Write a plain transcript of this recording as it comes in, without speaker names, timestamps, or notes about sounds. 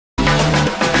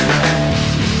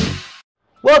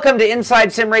Welcome to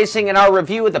Inside Sim Racing and our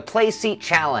review of the Playseat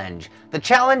Challenge. The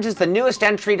Challenge is the newest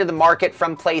entry to the market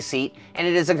from Playseat, and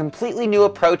it is a completely new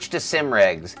approach to sim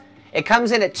rigs. It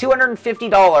comes in at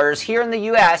 $250 here in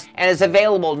the US and is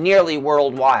available nearly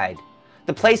worldwide.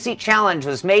 The Playseat Challenge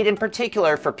was made in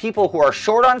particular for people who are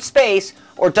short on space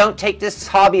or don't take this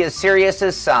hobby as serious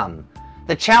as some.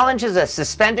 The Challenge is a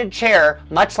suspended chair,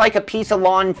 much like a piece of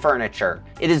lawn furniture.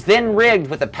 It is then rigged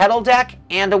with a pedal deck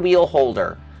and a wheel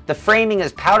holder. The framing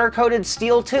is powder-coated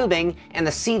steel tubing, and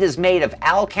the seat is made of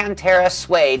Alcantara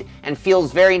suede and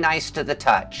feels very nice to the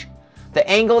touch. The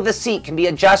angle of the seat can be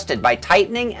adjusted by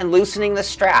tightening and loosening the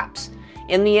straps.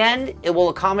 In the end, it will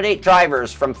accommodate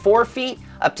drivers from 4 feet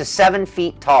up to 7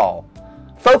 feet tall.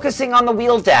 Focusing on the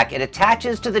wheel deck, it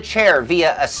attaches to the chair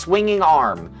via a swinging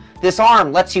arm. This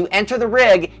arm lets you enter the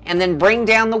rig and then bring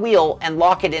down the wheel and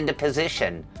lock it into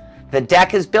position. The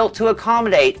deck is built to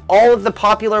accommodate all of the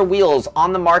popular wheels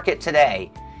on the market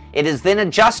today. It is then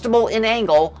adjustable in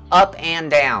angle, up and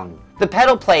down. The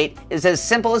pedal plate is as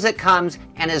simple as it comes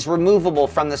and is removable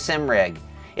from the sim rig.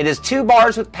 It is 2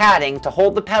 bars with padding to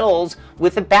hold the pedals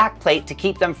with a back plate to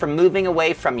keep them from moving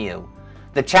away from you.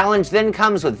 The Challenge then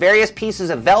comes with various pieces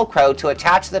of Velcro to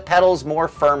attach the pedals more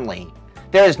firmly.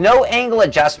 There is no angle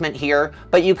adjustment here,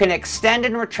 but you can extend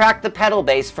and retract the pedal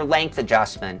base for length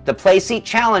adjustment. The Playseat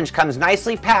Challenge comes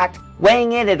nicely packed,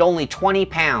 weighing in at only 20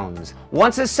 pounds.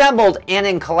 Once assembled and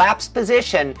in collapsed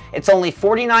position, it's only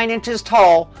 49 inches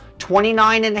tall,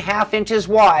 29.5 inches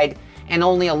wide, and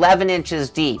only 11 inches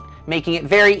deep, making it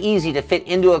very easy to fit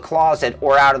into a closet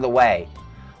or out of the way.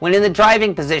 When in the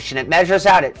driving position, it measures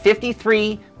out at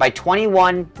 53 by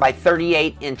 21 by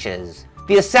 38 inches.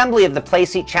 The assembly of the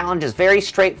Playseat Challenge is very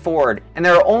straightforward, and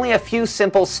there are only a few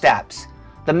simple steps.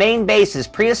 The main base is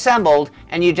pre-assembled,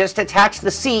 and you just attach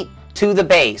the seat to the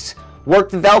base. Work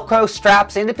the Velcro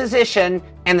straps into position,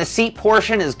 and the seat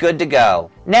portion is good to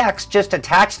go. Next, just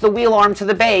attach the wheel arm to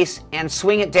the base and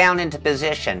swing it down into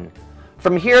position.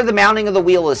 From here, the mounting of the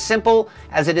wheel is simple,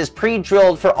 as it is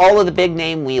pre-drilled for all of the big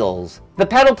name wheels. The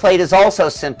pedal plate is also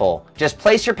simple. Just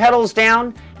place your pedals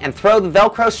down and throw the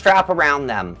Velcro strap around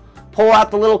them. Pull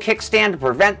out the little kickstand to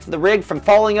prevent the rig from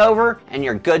falling over, and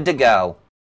you're good to go.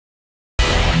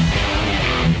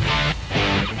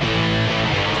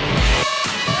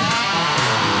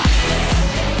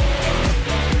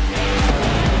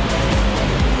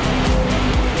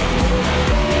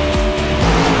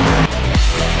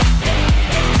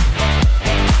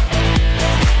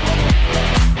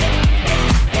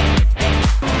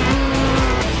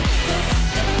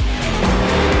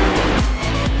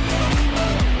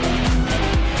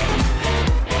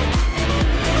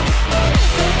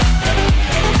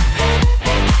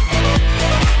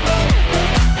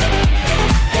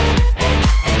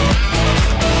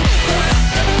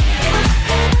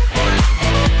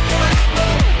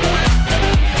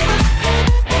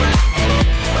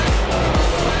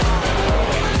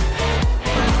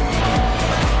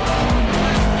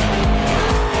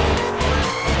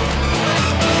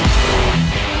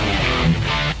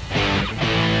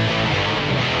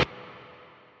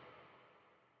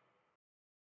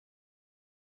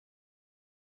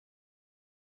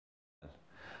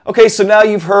 Okay, so now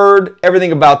you've heard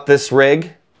everything about this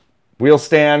rig. Wheel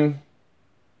stand.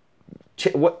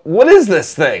 What is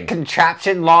this thing?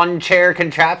 Contraption, lawn chair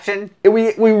contraption?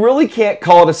 We really can't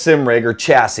call it a sim rig or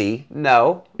chassis.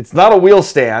 No. It's not a wheel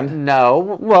stand.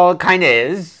 No. Well, it kind of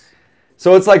is.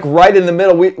 So it's like right in the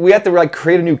middle. We have to like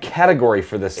create a new category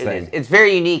for this thing. It's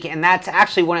very unique, and that's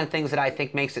actually one of the things that I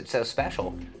think makes it so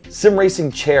special. Sim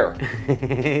racing chair.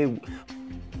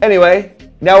 Anyway,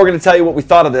 now we're going to tell you what we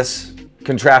thought of this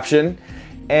contraption.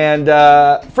 And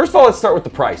first of all, let's start with the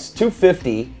price.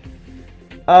 $250.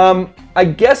 I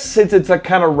guess since it's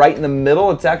kind of right in the middle,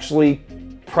 it's actually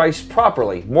priced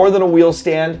properly. More than a wheel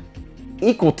stand,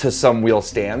 equal to some wheel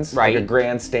stands, right? Like a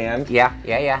grandstand. Yeah.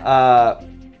 A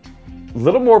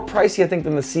little more pricey, I think,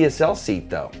 than the CSL seat,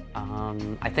 though.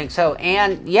 I think so.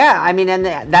 And yeah, I mean, and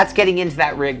that's getting into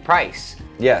that rig price.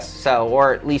 Yes. So,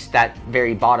 or at least that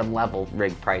very bottom level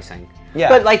rig pricing. Yeah.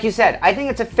 But like you said, I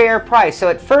think it's a fair price. So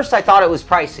at first I thought it was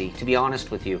pricey, to be honest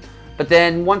with you. But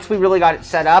then once we really got it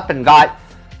set up and got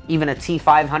even a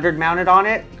T500 mounted on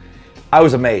it, I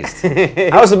was amazed.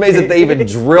 I was amazed that they even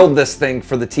drilled this thing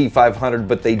for the T500,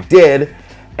 but they did.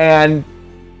 And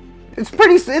it's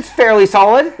fairly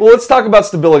solid. Well, let's talk about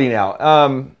stability now.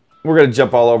 We're going to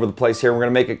jump all over the place here. We're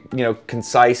going to make it,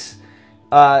 concise.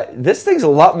 This thing's a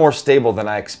lot more stable than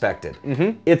I expected.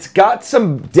 It's got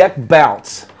some deck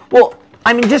bounce. Well,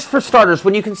 I mean, just for starters,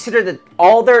 when you consider that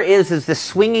all there is this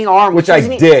swinging arm, which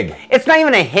I dig. It's not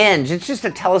even a hinge. It's just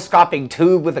a telescoping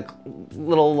tube with a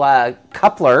little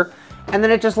coupler, and then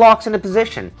it just locks into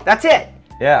position. That's it.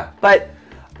 Yeah. But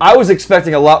I was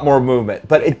expecting a lot more movement,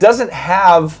 but it doesn't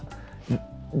have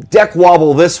deck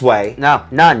wobble this way. No,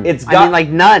 none. I mean, like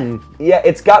none. Yeah,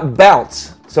 it's got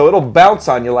bounce, so it'll bounce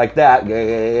on you like that.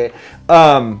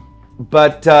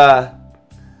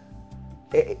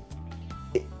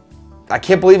 I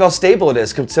can't believe how stable it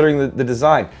is considering the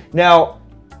design. Now,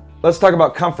 let's talk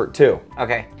about comfort too.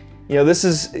 Okay. You know,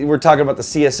 we're talking about the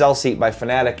CSL seat by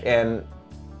Fanatic, and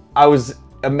I was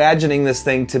imagining this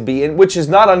thing to be which is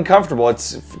not uncomfortable.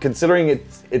 It's considering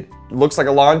it looks like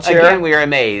a lawn chair. Again, we are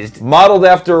amazed. Modeled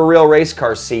after a real race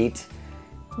car seat.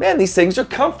 Man, these things are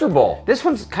comfortable. This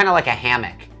one's kind of like a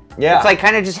hammock. Yeah. It's like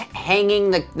kind of just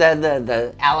hanging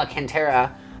the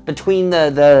Alcantara between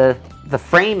the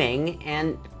framing,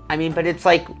 and I mean, but it's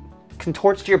like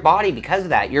contorts to your body because of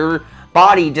that. Your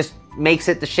body just makes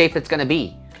it the shape it's going to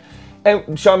be.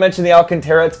 And Sean mentioned the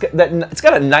Alcantara. It's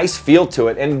got a nice feel to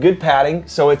it and good padding.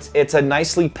 So it's a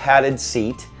nicely padded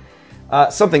seat.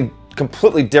 Something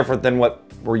completely different than what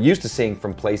we're used to seeing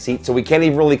from Playseat. So we can't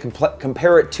even really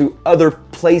compare it to other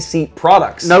Playseat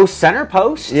products. No center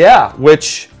post. Yeah,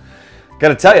 which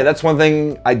gotta tell you, that's one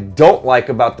thing I don't like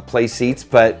about the Playseats,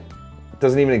 but it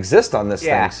doesn't even exist on this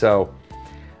thing. So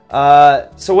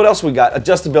what else we got?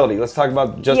 Adjustability. Let's talk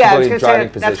about adjustability and driving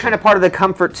position. That's kind of part of the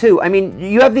comfort too. I mean,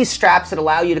 you have these straps that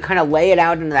allow you to kind of lay it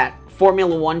out into that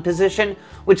Formula One position,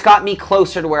 which got me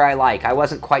closer to where I like. I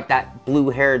wasn't quite that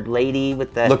blue-haired lady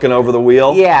with the looking over the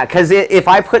wheel. Yeah, because if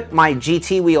I put my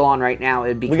GT wheel on right now,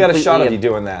 it'd be we got a shot of you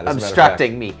doing that,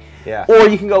 obstructing me. Yeah. Or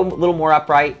you can go a little more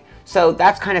upright. So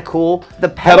that's kind of cool. The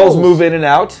pedals move in and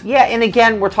out. Yeah, and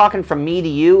again, we're talking from me to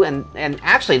you, and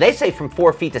actually they say from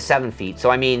 4 feet to 7 feet. So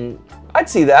I mean, I'd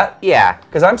see that. Yeah,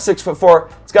 because I'm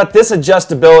 6'4". It's got this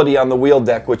adjustability on the wheel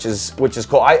deck, which is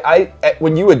cool.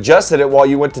 When you adjusted it while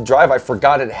you went to drive, I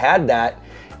forgot it had that,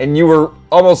 and you were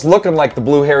almost looking like the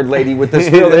blue-haired lady with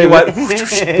this wheel. Then you went,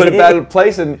 put it back in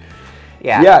place, and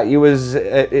yeah,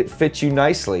 it fits you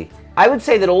nicely. I would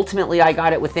say that ultimately I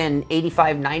got it within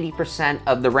 85–90%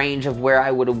 of the range of where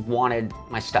I would have wanted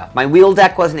my stuff. My wheel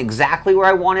deck wasn't exactly where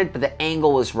I wanted, but the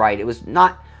angle was right. It was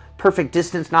not perfect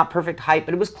distance, not perfect height,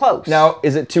 but it was close. Now,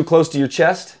 is it too close to your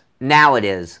chest? Now it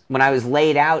is. When I was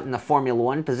laid out in the Formula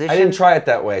One position. I didn't try it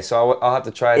that way, so I'll have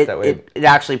to try it that way. It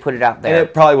actually put it out there. And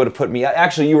it probably would have put me,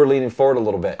 actually you were leaning forward a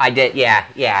little bit. I did,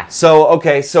 yeah. So,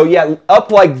 okay, so yeah,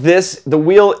 up like this, the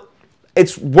wheel,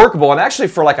 it's workable. And actually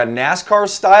for like a NASCAR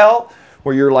style,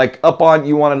 where you're like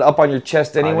you want it up on your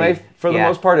chest anyway, for the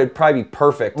most part, it'd probably be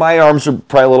perfect. My arms are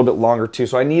probably a little bit longer too,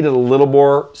 so I needed a little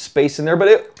more space in there,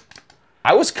 but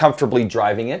I was comfortably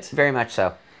driving it. Very much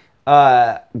so.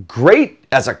 Great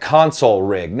as a console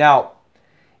rig. Now,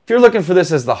 if you're looking for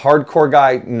this as the hardcore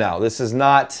guy, no, this is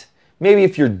not. Maybe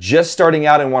if you're just starting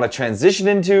out and want to transition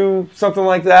into something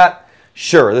like that,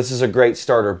 sure, this is a great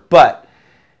starter. But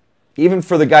even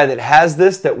for the guy that has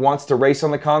this, that wants to race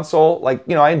on the console, like,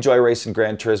 you know, I enjoy racing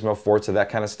Gran Turismo, Forza, that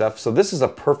kind of stuff. So this is a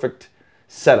perfect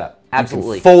setup.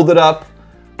 Absolutely. You can fold it up.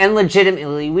 And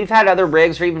legitimately, we've had other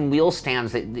rigs or even wheel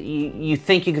stands that you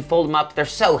think you could fold them up. They're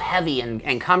so heavy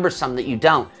and cumbersome that you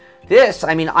don't. This,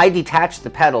 I mean, I detached the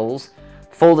pedals,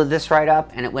 folded this right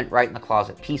up, and it went right in the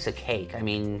closet. Piece of cake. I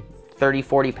mean,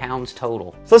 30–40 pounds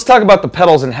total. So let's talk about the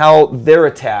pedals and how they're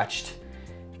attached,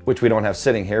 which we don't have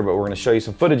sitting here, but we're going to show you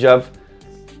some footage of.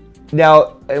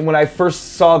 Now, when I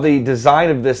first saw the design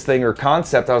of this thing or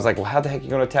concept, I was like, well, how the heck are you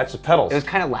going to attach the pedals? It was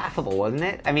kind of laughable, wasn't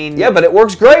it? I mean... Yeah, but it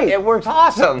works great. It works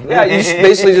awesome. Yeah, you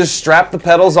basically just strap the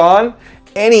pedals on.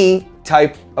 Any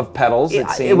type of pedals, it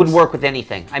seems. It would work with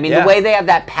anything. I mean, the way they have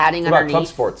that padding underneath. underneath... Club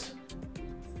sports?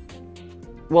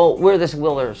 Well, we're this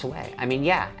wheelers away. I mean,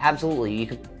 yeah, absolutely. You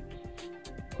could...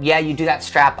 Yeah, you do that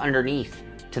strap underneath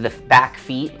to the back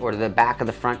feet or to the back of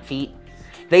the front feet.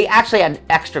 They actually had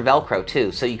extra Velcro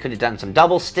too, so you could have done some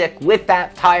double stick with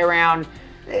that tie around.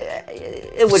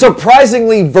 It would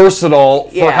surprisingly versatile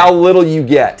for how little you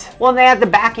get. Well, and they had the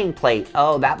backing plate.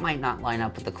 Oh, that might not line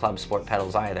up with the Club Sport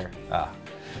pedals either.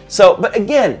 So, but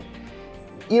again,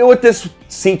 you know what this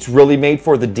seat's really made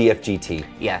for? The DFGT.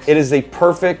 Yes. It is a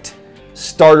perfect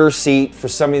starter seat for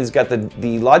somebody that's got the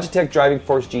Logitech Driving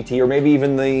Force GT, or maybe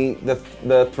even the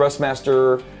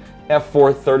Thrustmaster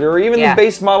F430, or even the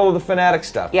base model of the Fanatic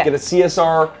stuff. Get a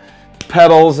CSR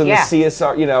pedals and the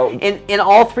CSR, you know. In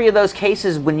all three of those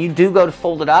cases, when you do go to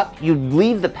fold it up, you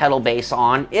leave the pedal base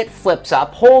on, it flips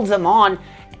up, holds them on,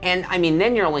 and I mean,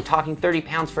 then you're only talking 30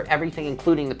 pounds for everything,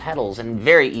 including the pedals, and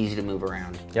very easy to move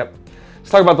around. Yep. Let's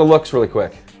talk about the looks really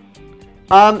quick.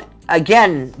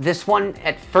 Again, this one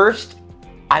at first,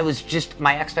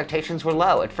 my expectations were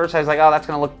low. At first I was like, oh, that's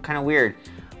gonna look kind of weird.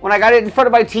 When I got it in front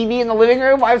of my TV in the living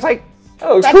room, I was like,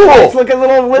 oh, that's cool. a nice looking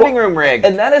little living room rig.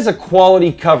 And that is a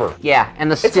quality cover. Yeah,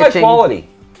 and the stitching. It's high quality.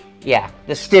 Yeah,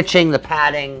 the stitching, the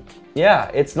padding.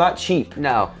 Yeah, it's not cheap.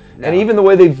 No. And even the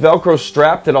way they Velcro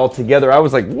strapped it all together, I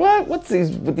was like, what? What's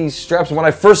these with these straps? And when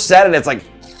I first sat it, it's like,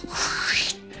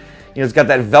 it's got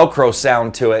that Velcro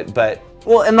sound to it, but.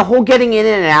 Well, and the whole getting in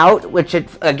and out, which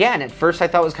again, at first I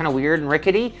thought was kind of weird and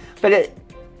rickety, but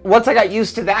once I got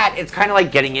used to that, it's kind of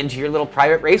like getting into your little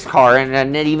private race car and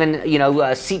then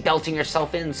even, seat belting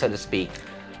yourself in, so to speak.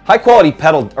 High quality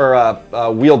pedal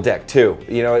or wheel deck too.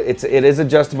 It is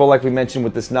adjustable like we mentioned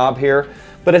with this knob here,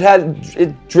 but it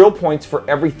had drill points for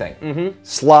everything.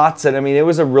 Slots, and I mean, it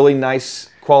was a really nice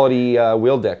quality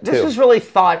wheel deck too. This was really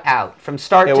thought out from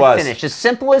start to finish. As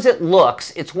simple as it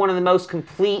looks, it's one of the most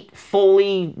complete,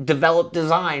 fully developed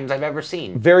designs I've ever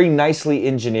seen. Very nicely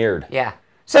engineered. Yeah.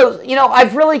 So,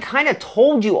 I've really kind of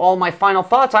told you all my final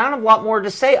thoughts. I don't have a lot more to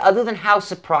say other than how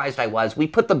surprised I was. We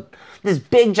put this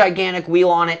big, gigantic wheel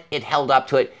on it. It held up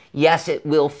to it. Yes, it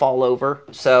will fall over.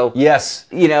 So, yes.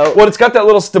 Well, it's got that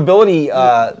little stability.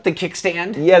 The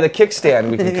kickstand? Yeah, the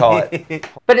kickstand, we can call it.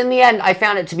 But in the end, I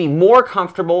found it to be more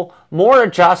comfortable, more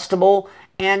adjustable,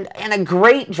 and a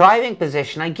great driving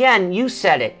position. Again, you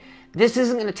said it. This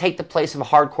isn't going to take the place of a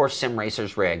hardcore sim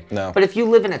racer's rig. No. But if you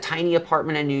live in a tiny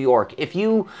apartment in New York, if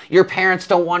your parents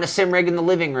don't want a sim rig in the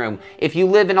living room, if you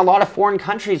live in a lot of foreign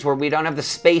countries where we don't have the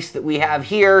space that we have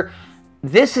here,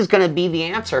 this is going to be the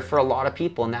answer for a lot of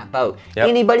people in that boat. Yep.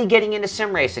 Anybody getting into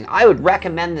sim racing, I would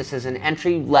recommend this as an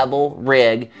entry-level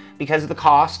rig because of the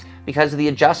cost, because of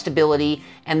the adjustability,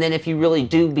 and then if you really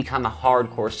do become a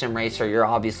hardcore sim racer, you're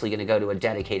obviously going to go to a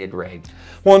dedicated rig.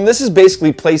 Well, and this is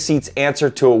basically Playseat's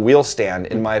answer to a wheel stand,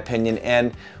 in my opinion.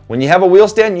 And when you have a wheel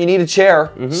stand, you need a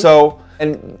chair.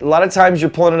 And a lot of times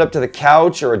you're pulling it up to the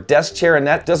couch or a desk chair, and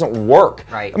that doesn't work.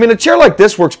 Right. I mean, a chair like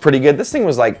this works pretty good. This thing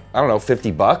was like, I don't know,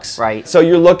 50 bucks. Right. So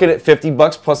you're looking at 50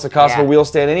 bucks plus the cost of a wheel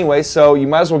stand anyway, so you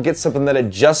might as well get something that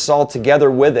adjusts all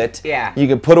together with it. Yeah. You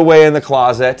can put away in the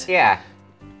closet. Yeah.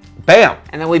 Bam!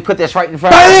 And then we put this right in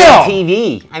front of the big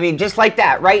TV. I mean, just like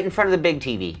that, right in front of the big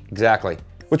TV. Exactly.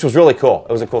 Which was really cool.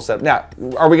 It was a cool setup. Now,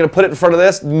 are we going to put it in front of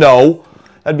this? No.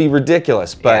 That'd be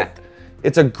ridiculous. But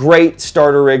it's a great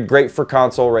starter rig, great for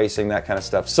console racing, that kind of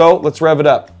stuff. So let's rev it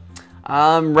up.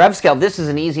 Rev scale, this is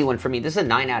an easy one for me. This is a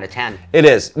 9 out of 10. It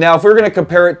is. Now, if we're going to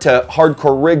compare it to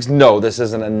hardcore rigs, no, this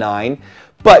isn't a 9.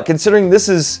 But considering this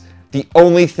is the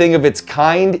only thing of its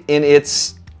kind in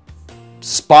its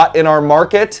spot in our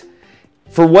market,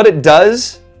 for what it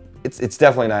does, it's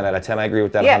definitely 9 out of 10. I agree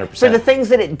with that 100%. For the things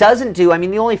that it doesn't do, I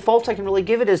mean, the only faults I can really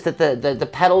give it is that the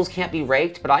pedals can't be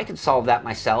raked, but I could solve that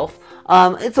myself.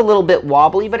 It's a little bit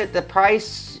wobbly, but at the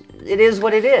price, it is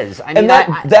what it is. I mean,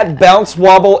 that bounce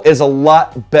wobble is a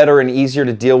lot better and easier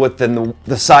to deal with than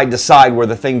the side to side where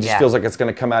the thing just feels like it's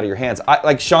going to come out of your hands.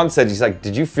 Like Sean said, he's like,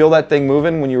 did you feel that thing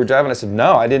moving when you were driving? I said,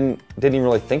 no, I didn't even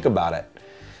really think about it.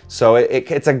 So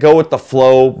it's a go with the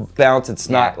flow bounce. It's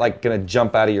not like going to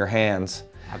jump out of your hands.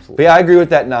 Absolutely. But yeah, I agree with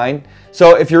that 9.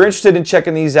 So if you're interested in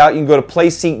checking these out, you can go to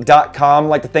playseat.com. I'd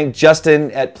like to thank Justin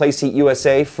at Playseat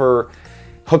USA for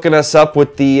hooking us up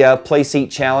with the Playseat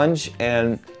challenge.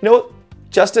 And you know what,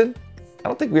 Justin? I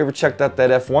don't think we ever checked out that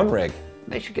F1 rig.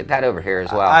 They should get that over here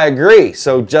as well. I agree.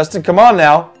 So Justin, come on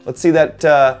now. Let's see that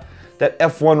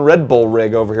F1 Red Bull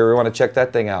rig over here. We want to check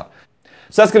that thing out.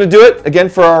 So that's going to do it, again,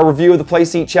 for our review of the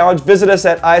Playseat Challenge. Visit us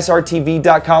at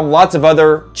isrtv.com. Lots of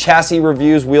other chassis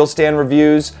reviews, wheel stand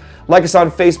reviews. Like us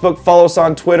on Facebook, follow us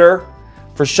on Twitter.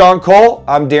 For Sean Cole,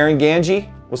 I'm Darren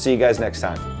Ganji. We'll see you guys next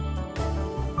time.